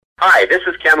Hi, this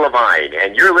is Ken Levine,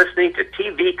 and you're listening to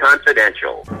TV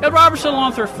Confidential. Ed Robertson, along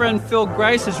with our friend Phil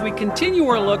Grice, as we continue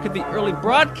our look at the early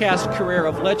broadcast career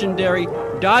of legendary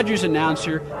Dodgers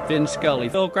announcer Vin Scully.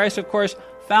 Phil Grice, of course,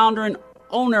 founder and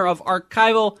owner of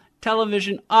Archival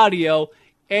Television Audio,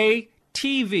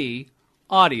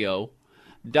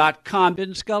 ATVaudio.com.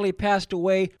 Vin Scully passed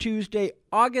away Tuesday,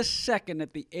 August 2nd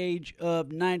at the age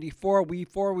of 94.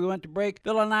 Before we went to break,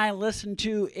 Bill and I listened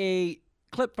to a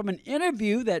clip from an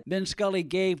interview that Vin Scully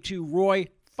gave to Roy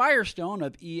Firestone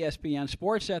of ESPN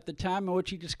Sports at the time, in which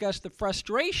he discussed the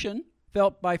frustration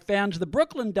felt by fans of the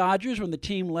Brooklyn Dodgers when the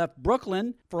team left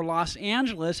Brooklyn for Los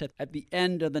Angeles at the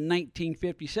end of the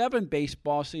 1957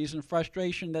 baseball season.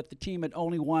 Frustration that the team had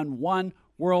only won one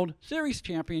World Series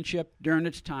championship during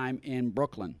its time in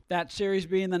Brooklyn. That series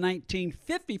being the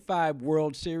 1955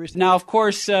 World Series. Now, of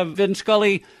course, Vin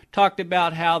Scully talked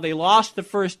about how they lost the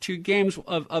first two games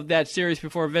of that series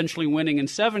before eventually winning in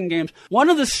 7 games. One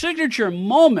of the signature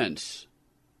moments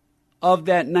of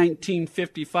that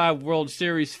 1955 World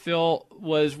Series, Phil,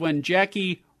 was when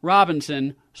Jackie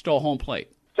Robinson stole home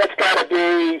plate. That's got to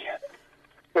be,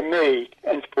 for me,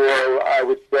 and for, I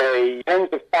would say, tens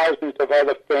of thousands of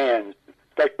other fans,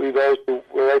 especially those who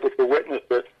were able to witness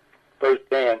it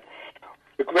firsthand,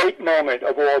 the great moment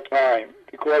of all time,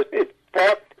 because it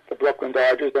sparked the Brooklyn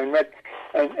Dodgers. And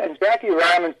Jackie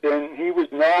Robinson, he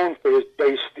was known for his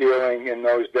base stealing in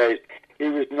those days. He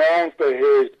was known for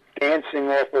his dancing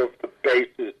off of the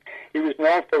bases. He was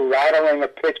known for rattling a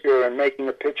pitcher and making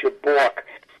a pitcher balk.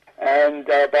 And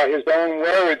by his own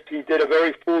words, he did a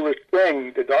very foolish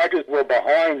thing. The Dodgers were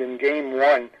behind in Game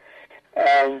 1,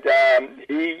 and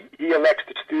he elects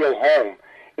to steal home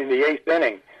in the 8th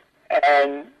inning.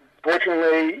 And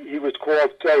fortunately, he was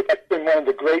called safe. That's been one of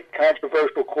the great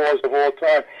controversial calls of all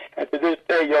time. And to this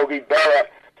day, Yogi Berra,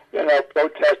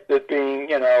 protested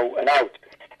being, an out.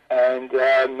 And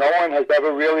no one has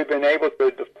ever really been able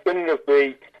to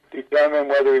definitively determine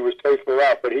whether he was safe or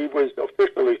out, but he was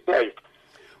officially safe.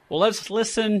 Well, let's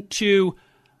listen to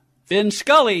Vin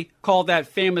Scully call that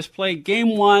famous play,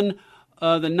 Game 1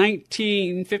 of the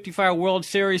 1955 World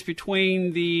Series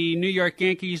between the New York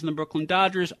Yankees and the Brooklyn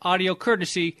Dodgers. Audio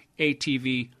courtesy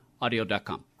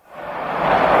ATVaudio.com.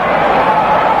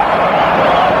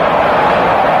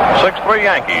 6-3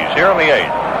 Yankees here in the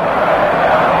 8th.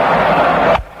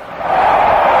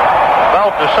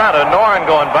 Belt to center, Noren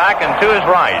going back and to his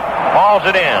right. Hauls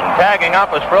it in. Tagging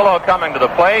up is Frillo coming to the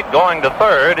plate. Going to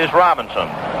third is Robinson.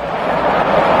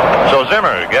 So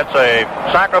Zimmer gets a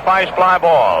sacrifice fly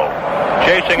ball.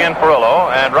 Chasing in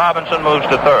Frillo, and Robinson moves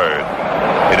to third.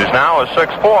 It is now a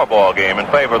 6-4 ball game in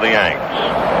favor of the Yanks.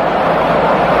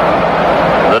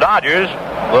 The Dodgers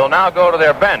will now go to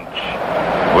their bench.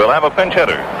 We'll have a pinch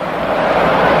hitter.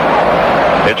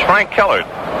 It's Frank Kellert,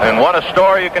 and what a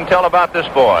story you can tell about this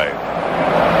boy.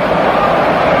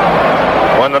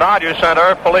 When the Dodgers sent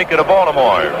Irv Palika to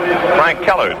Baltimore, Frank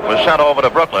Kellert was sent over to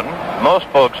Brooklyn. Most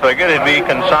folks figured he'd be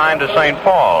consigned to St.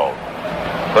 Paul.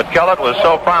 But Kellert was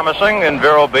so promising in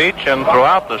Vero Beach and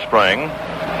throughout the spring.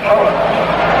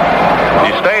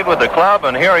 He stayed with the club,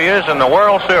 and here he is in the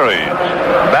World Series,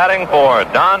 batting for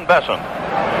Don Besson.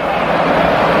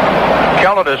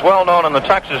 Kellert is well known in the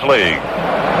Texas League.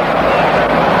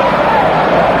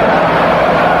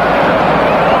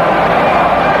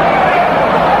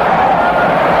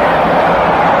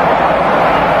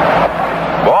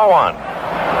 Ball 1.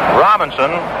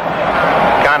 Robinson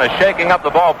kind of shaking up the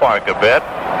ballpark a bit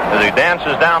as he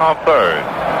dances down off third.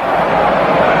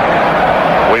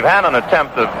 We've had an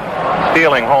attempt of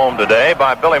stealing home today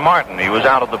by Billy Martin. He was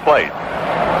out of the plate.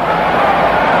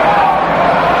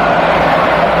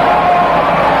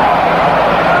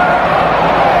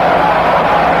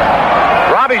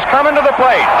 Robbie's coming to the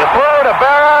plate. The throw to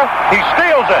Berra. He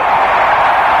steals it.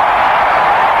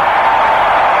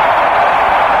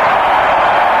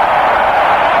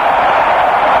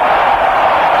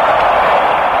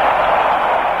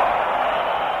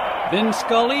 Vin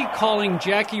Scully calling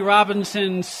Jackie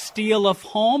Robinson's steal of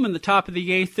home in the top of the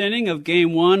 8th inning of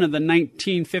Game 1 of the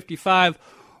 1955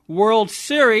 World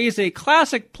Series, a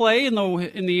classic play in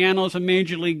the annals of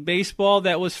Major League Baseball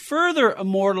that was further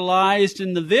immortalized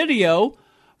in the video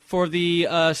for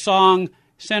the song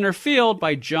Center Field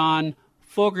by John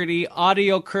Fogerty.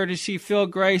 Audio courtesy Phil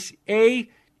Grice,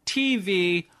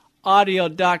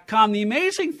 ATVaudio.com. The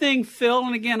amazing thing, Phil,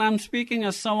 and again, I'm speaking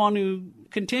as someone who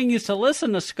continues to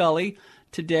listen to Scully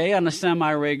today on a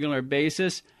semi-regular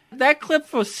basis. That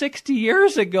clip was 60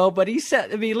 years ago, but he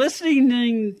said,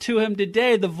 listening to him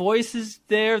today, the voice is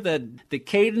there, the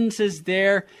cadence is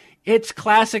there. It's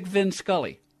classic Vin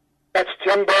Scully. That's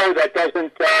timber that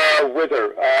doesn't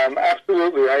wither.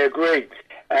 Absolutely, I agree.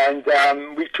 And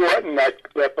we shortened that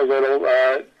clip a little.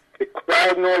 The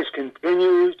crowd noise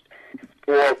continues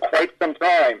for quite some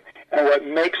time. And what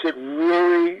makes it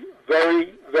really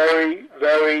very, very,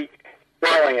 very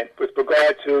salient with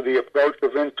regard to the approach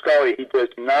of Vin Scully, he does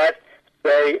not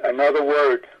say another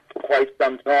word for quite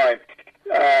some time.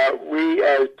 We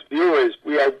as viewers,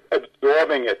 we are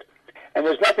absorbing it. And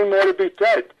there's nothing more to be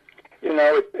said. You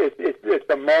know, it's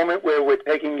a moment where we're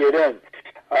taking it in.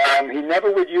 He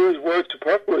never would use words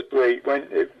superfluously. When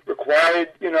it required,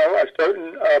 you know, a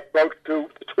certain approach to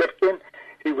description,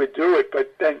 he would do it.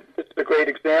 But then this is a great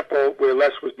example where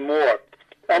less was more.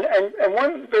 And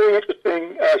one very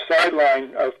interesting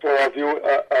sideline for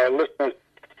our listeners,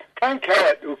 Frank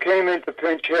Kellett, who came in to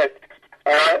pinch hit,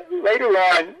 later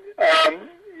on,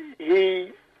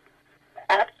 he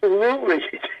absolutely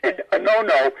did a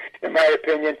no-no, in my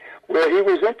opinion, where he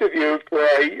was interviewed for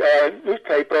a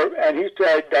newspaper, and he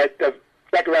said that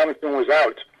Jackie Robinson was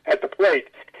out at the plate.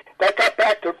 That got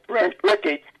back to Branch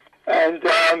Rickey, and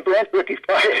Branch Rickey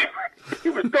fired him. He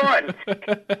was gone.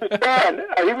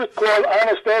 He was called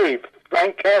Honest Abe,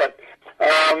 Frank Kellett.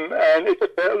 And it's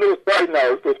a little side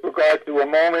note with regard to a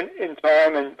moment in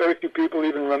time, and very few people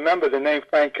even remember the name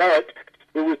Frank Kellett,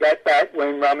 who was at bat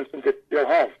when Robinson did go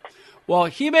home. Well,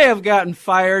 he may have gotten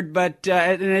fired, but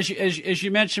and as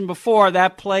you mentioned before,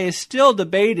 that play is still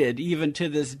debated even to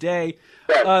this day.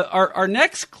 Right. Our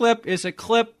next clip is a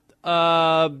clip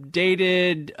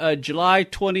dated July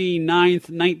 29th,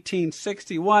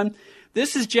 1961.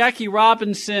 This is Jackie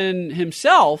Robinson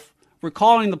himself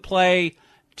recalling the play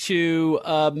to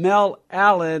Mel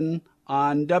Allen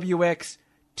on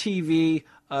WXTV,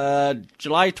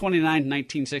 July 29th,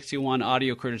 1961,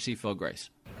 audio courtesy Phil Grace.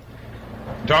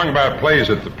 Talking about plays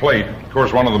at the plate, of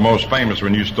course, one of the most famous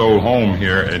when you stole home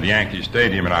here at Yankee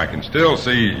Stadium, and I can still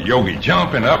see Yogi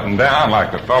jumping up and down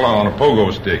like a fella on a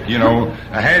pogo stick. You know,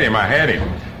 I had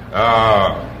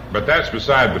him. But that's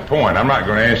beside the point. I'm not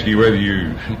going to ask you whether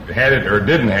you had it or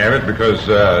didn't have it, because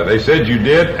they said you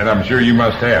did, and I'm sure you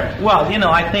must have. Well, you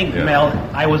know, I think, Mel,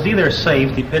 I was either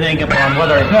safe, depending upon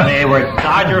whether they were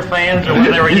Dodger fans or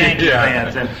whether they were Yankee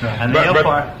fans. And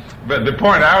but the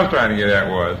point I was trying to get at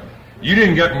was, you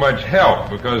didn't get much help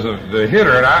because of the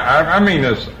hitter, and I mean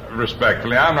this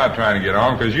respectfully. I'm not trying to get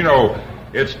on, because, you know,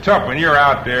 it's tough when you're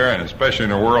out there, and especially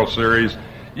in a World Series.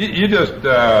 You just,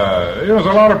 there was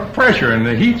a lot of pressure and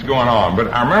the heat's going on.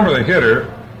 But I remember the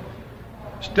hitter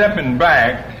stepping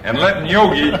back and letting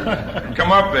Yogi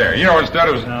come up there, you know, instead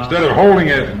of holding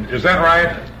it. Is that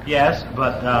right? Yes,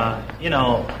 but, you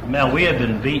know, Mel, we had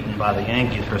been beaten by the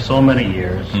Yankees for so many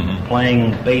years,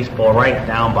 playing baseball right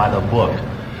down by the book.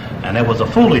 And it was a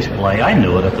foolish play. I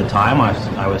knew it at the time.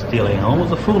 I was stealing home. It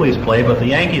was a foolish play, but the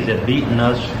Yankees had beaten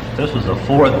us. This was our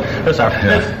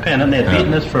fifth pennant. They had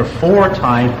beaten us for 4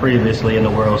 times previously in the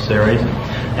World Series.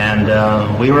 And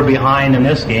we were behind in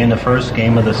this game, the first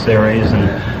game of the series.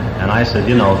 And I said,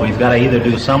 you know, we've got to either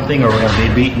do something or we're going to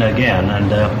be beaten again.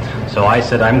 And so I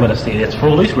said, I'm going to steal. It's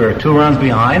foolish. We were 2 runs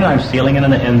behind, and I'm stealing it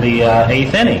in the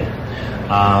 8th inning.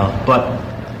 But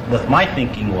my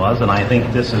thinking was, and I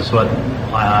think this is what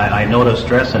I noticed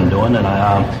Stresson doing,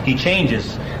 and he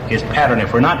changes his pattern.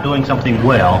 If we're not doing something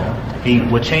well, he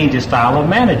would change his style of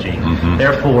managing,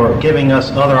 therefore giving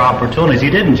us other opportunities. He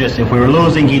didn't just, if we were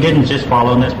losing, he didn't just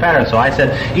follow in this pattern. So I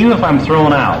said, even if I'm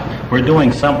thrown out, we're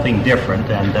doing something different.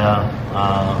 And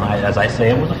as I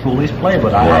say, it was a foolish play,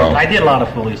 but I did a lot of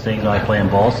foolish things when I play in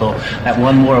ball, so that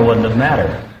one more wouldn't have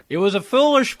mattered. It was a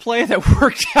foolish play that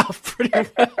worked out pretty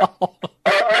well.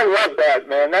 I love that,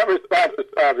 man. That response is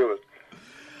fabulous.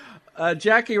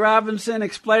 Jackie Robinson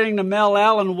explaining to Mel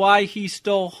Allen why he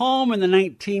stole home in the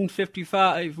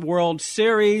 1955 World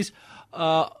Series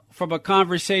from a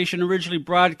conversation originally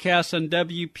broadcast on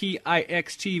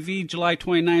WPIX-TV, July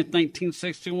 29,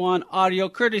 1961. Audio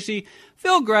courtesy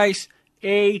Phil Grice,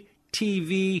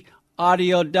 ATV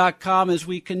Audio.com, as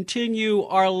we continue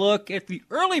our look at the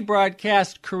early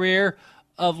broadcast career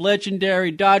of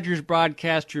legendary Dodgers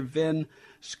broadcaster Vin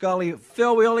Scully.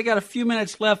 Phil, we only got a few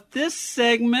minutes left this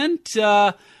segment.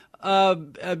 Before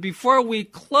we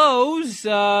close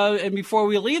and before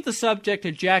we leave the subject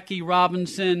of Jackie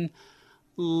Robinson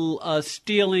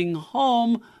stealing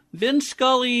home, Vin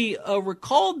Scully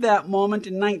recalled that moment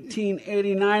in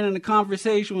 1989 in a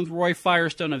conversation with Roy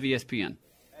Firestone of ESPN.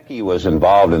 Jackie was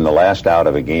involved in the last out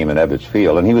of a game at Ebbets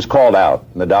Field, and he was called out,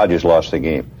 and the Dodgers lost the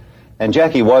game. And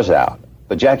Jackie was out,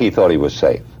 but Jackie thought he was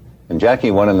safe. And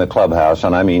Jackie went in the clubhouse,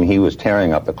 and I mean, he was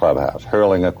tearing up the clubhouse,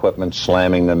 hurling equipment,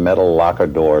 slamming the metal locker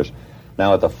doors.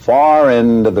 Now, at the far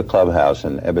end of the clubhouse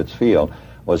in Ebbets Field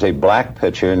was a black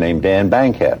pitcher named Dan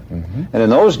Bankhead. And in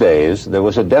those days, there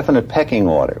was a definite pecking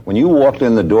order. When you walked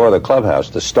in the door of the clubhouse,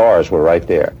 the stars were right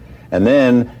there. And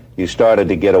then you started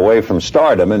to get away from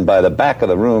stardom, and by the back of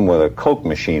the room where the Coke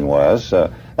machine was,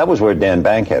 that was where Dan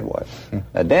Bankhead was.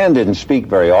 Now, Dan didn't speak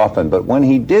very often, but when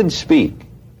he did speak,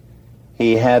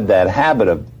 he had that habit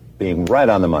of being right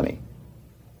on the money.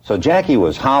 So Jackie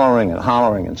was hollering and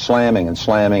hollering and slamming,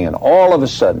 and all of a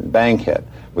sudden, Bankhead,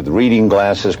 with reading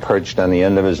glasses perched on the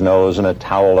end of his nose and a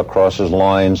towel across his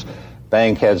loins,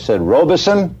 Bankhead said,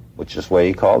 "Robeson," which is the way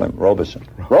he called him, Robeson.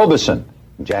 "Robeson."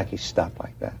 And Jackie stopped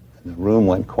like that. And the room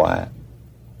went quiet.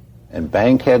 And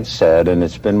Bankhead said, and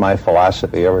it's been my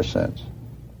philosophy ever since,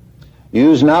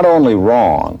 "You's not only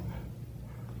wrong,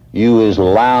 you is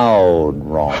loud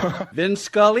wrong." Vin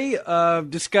Scully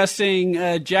discussing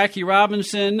Jackie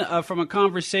Robinson from a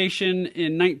conversation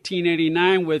in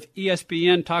 1989 with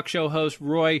ESPN talk show host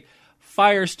Roy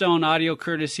Firestone, audio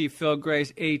courtesy Phil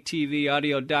Grace,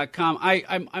 ATVaudio.com.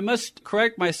 I must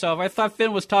correct myself. I thought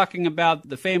Finn was talking about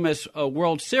the famous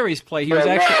World Series play. He was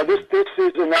actually... No, this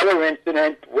is another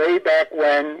incident way back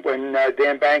when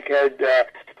Dan Bankhead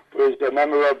was a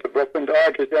member of the Brooklyn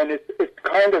Dodgers, and it's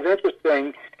kind of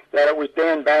interesting that it was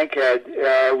Dan Bankhead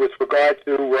with regard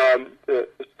to the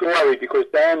story, because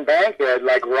Dan Bankhead,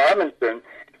 like Robinson,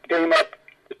 came up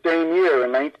the same year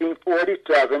in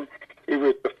 1947. He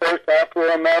was the first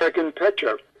Afro-American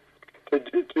pitcher to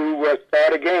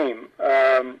start a game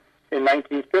in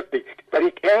 1950. But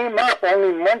he came up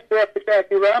only months after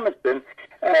Jackie Robinson,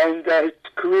 and his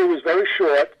career was very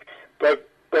short, but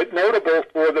notable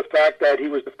for the fact that he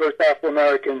was the first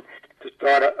Afro-American to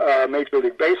start a Major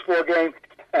League Baseball game,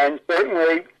 and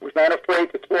certainly was not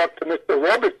afraid to talk to Mr.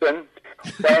 Robertson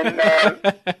when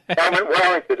moment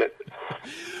warranted it.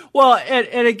 Well,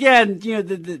 and again, you know,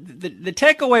 the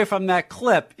takeaway from that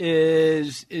clip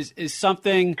is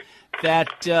something that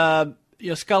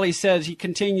Scully says he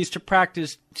continues to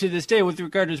practice to this day with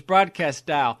regard to his broadcast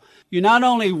style. You're not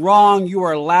only wrong, you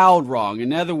are loud wrong.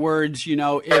 In other words,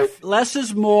 if less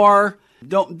is more,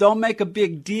 don't make a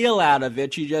big deal out of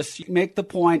it. You just make the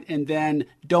point and then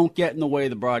don't get in the way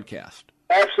of the broadcast.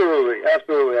 Absolutely.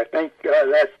 I think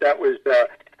that was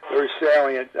very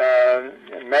salient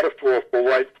metaphor for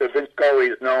what Vin Scully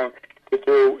is known to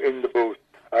do in the booth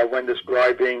when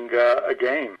describing a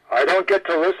game. I don't get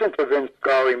to listen to Vin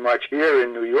Scully much here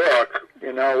in New York.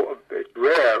 It's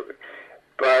rare.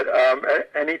 But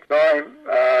anytime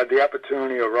the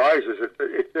opportunity arises,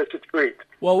 it's a treat.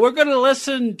 Well, we're going to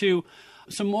listen to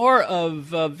some more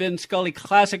of Vin Scully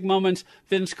classic moments.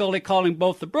 Vin Scully calling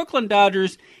both the Brooklyn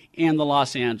Dodgers and the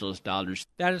Los Angeles Dodgers.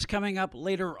 That is coming up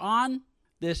later on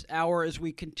this hour as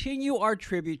we continue our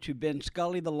tribute to Vin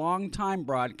Scully, the longtime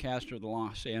broadcaster of the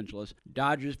Los Angeles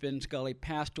Dodgers. Vin Scully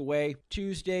passed away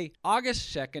Tuesday,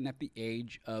 August 2nd at the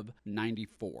age of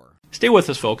 94. Stay with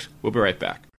us, folks. We'll be right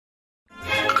back.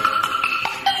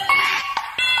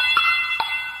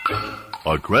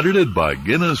 Accredited by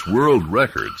Guinness World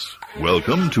Records,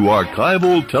 welcome to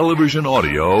Archival Television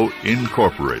Audio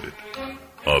Incorporated,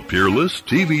 a peerless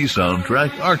TV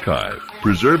soundtrack archive,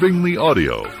 preserving the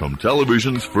audio from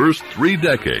television's first 3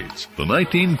 decades, the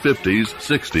 1950s,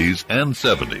 60s, and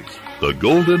 70s, the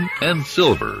golden and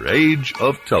silver age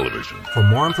of television. For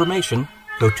more information,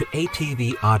 go to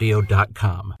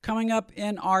atvaudio.com. Coming up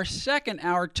in our second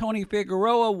hour, Tony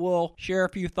Figueroa will share a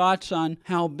few thoughts on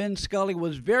how Vin Scully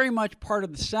was very much part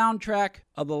of the soundtrack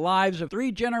of the lives of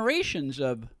 3 generations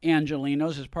of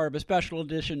Angelenos as part of a special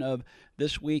edition of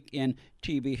This Week in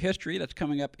TV History. That's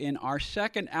coming up in our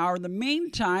second hour. In the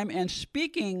meantime, and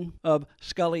speaking of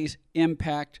Scully's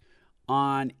impact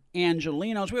on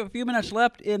Angelenos, we have a few minutes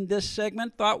left in this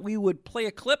segment. Thought we would play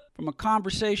a clip from a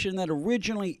conversation that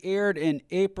originally aired in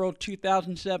April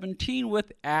 2017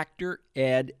 with actor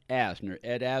Ed Asner.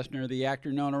 Ed Asner, the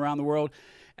actor known around the world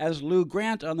as Lou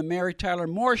Grant on the Mary Tyler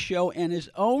Moore Show and his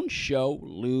own show,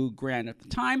 Lou Grant. At the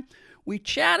time, we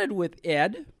chatted with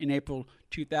Ed in April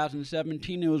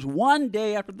 2017. It was one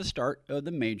day after the start of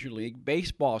the Major League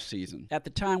Baseball season. At the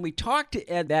time we talked to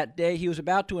Ed that day, he was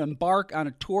about to embark on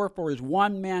a tour for his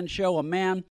one-man show, A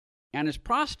Man and His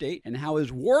Prostate, and how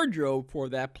his wardrobe for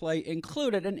that play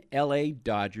included an LA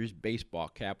Dodgers baseball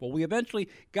cap. Well, we eventually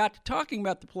got to talking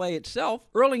about the play itself.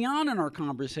 Early on in our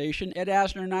conversation, Ed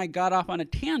Asner and I got off on a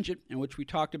tangent in which we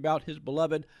talked about his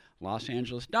beloved Los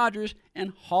Angeles Dodgers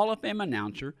and Hall of Fame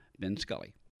announcer Vin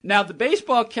Scully. Now, the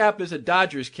baseball cap is a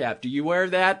Dodgers cap. Do you wear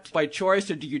that by choice,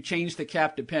 or do you change the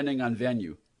cap depending on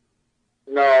venue?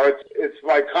 No, it's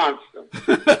my constant.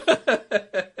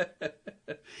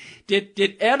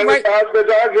 Did Ed write... The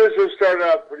Dodgers have started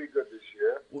out pretty good this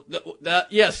year.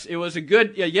 Yes, it was a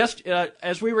good.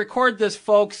 As we record this,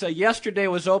 folks, yesterday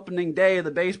was opening day of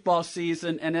the baseball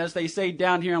season, and as they say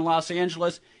down here in Los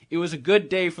Angeles, it was a good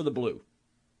day for the Blue.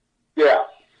 Yeah.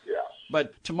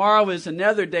 But tomorrow is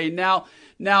another day. Now,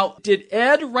 did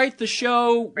Ed write the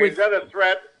show? Is that a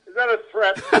threat? Is that a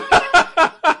threat?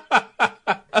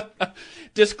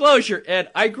 Disclosure, Ed,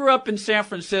 I grew up in San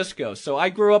Francisco, so I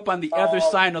grew up on the other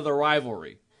side of the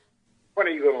rivalry. When are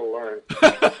you going to learn?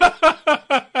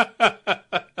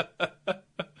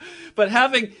 But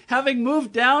having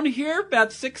moved down here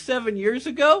about 6-7 years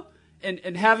ago,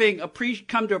 and having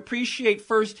come to appreciate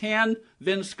firsthand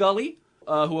Vin Scully,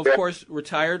 who of course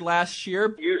retired last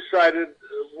year. You cited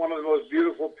one of the most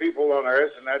beautiful people on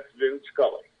earth, and that's Vin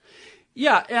Scully.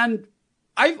 Yeah, and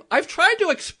I've tried to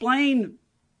explain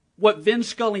what Vin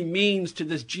Scully means to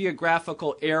this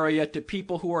geographical area to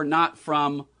people who are not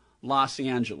from Los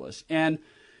Angeles. And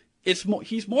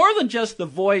he's more than just the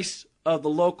voice of the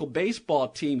local baseball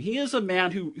team. He is a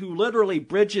man who literally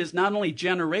bridges not only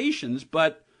generations,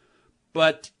 but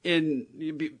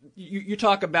you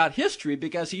talk about history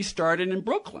because he started in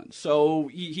Brooklyn. So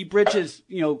he bridges,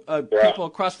 people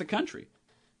across the country.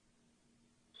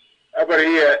 But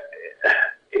he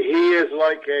is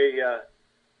like a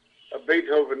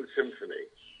Beethoven symphony.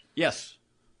 Yes.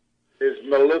 His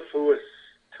mellifluous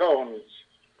tones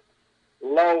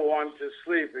lull one to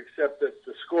sleep, except that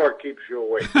the score keeps you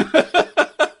awake.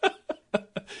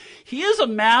 He is a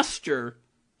master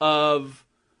of,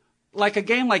 like a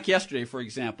game like yesterday, for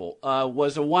example,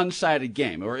 was a one-sided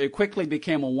game, or it quickly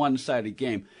became a one-sided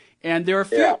game. And there are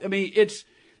few, I mean, it's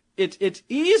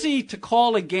easy to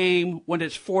call a game when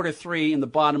it's 4-3 in the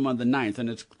bottom of the ninth and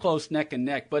it's close neck and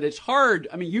neck, but it's hard.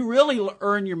 I mean, you really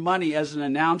earn your money as an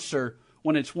announcer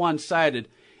when it's one-sided,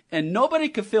 and nobody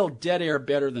could fill dead air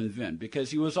better than Vin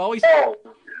because he was always. Oh,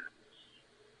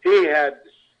 he had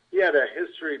a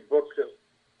history book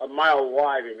a mile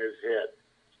wide in his head,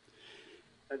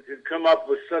 and could come up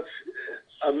with such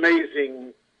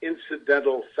amazing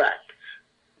incidental facts.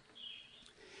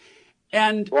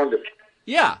 And wonderful.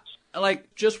 Yeah,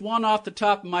 like just one off the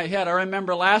top of my head. I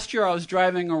remember last year I was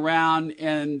driving around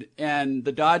and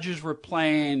the Dodgers were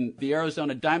playing the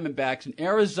Arizona Diamondbacks, and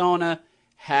Arizona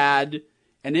had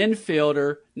an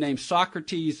infielder named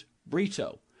Socrates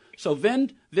Brito. So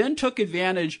Vin took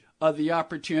advantage of the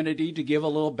opportunity to give a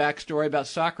little backstory about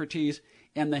Socrates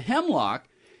and the Hemlock,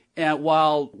 and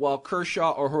while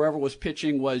Kershaw or whoever was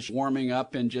pitching was warming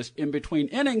up and just in between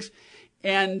innings,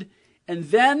 and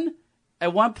then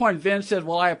at one point Vin said,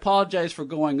 "Well, I apologize for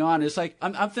going on." It's like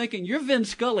I'm thinking, you're Vin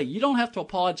Scully. You don't have to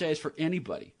apologize for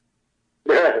anybody.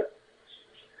 That's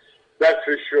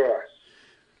for sure.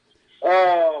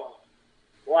 Oh,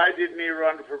 why didn't he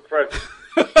run for president?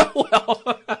 Well,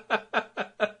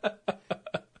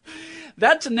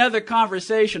 that's another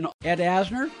conversation. Ed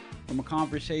Asner from a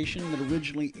conversation that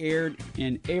originally aired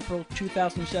in April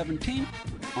 2017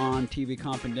 on TV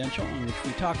Confidential, in which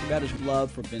we talked about his love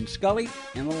for Vin Scully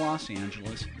and the Los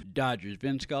Angeles Dodgers.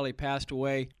 Vin Scully passed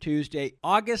away Tuesday,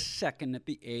 August 2nd at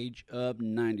the age of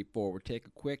 94. We'll take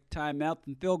a quick time out,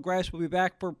 and Phil Grice will be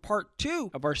back for part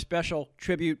 2 of our special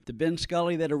tribute to Vin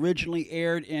Scully that originally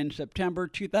aired in September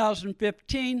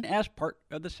 2015 as part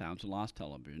of the Sounds of Lost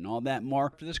Television. All that and more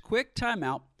after this quick time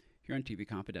out here on TV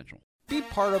Confidential. Be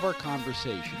part of our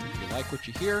conversation. If you like what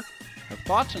you hear, have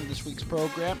thoughts on this week's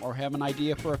program, or have an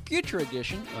idea for a future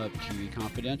edition of TV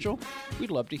Confidential, we'd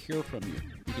love to hear from you.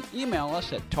 You can email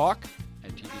us at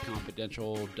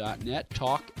talk@tvconfidential.net,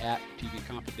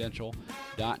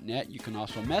 talk@tvconfidential.net. You can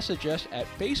also message us at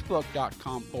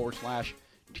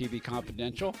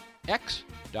facebook.com/tvconfidential,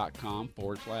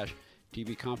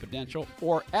 x.com/tvconfidential,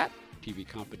 or at TV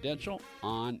Confidential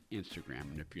on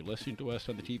Instagram. And if you're listening to us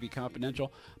on the TV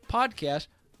Confidential podcast,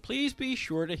 please be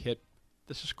sure to hit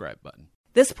the subscribe button.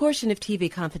 This portion of TV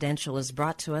Confidential is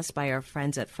brought to us by our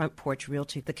friends at Front Porch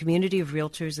Realty, the community of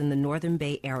realtors in the Northern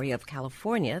Bay area of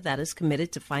California that is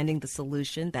committed to finding the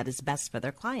solution that is best for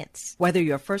their clients. Whether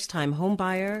you're a first-time home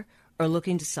buyer or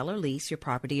looking to sell or lease your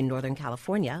property in Northern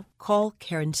California, call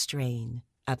Karen Strain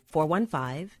at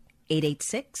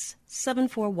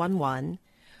 415-886-7411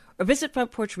 or visit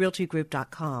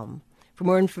frontporchrealtygroup.com for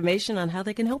more information on how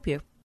they can help you.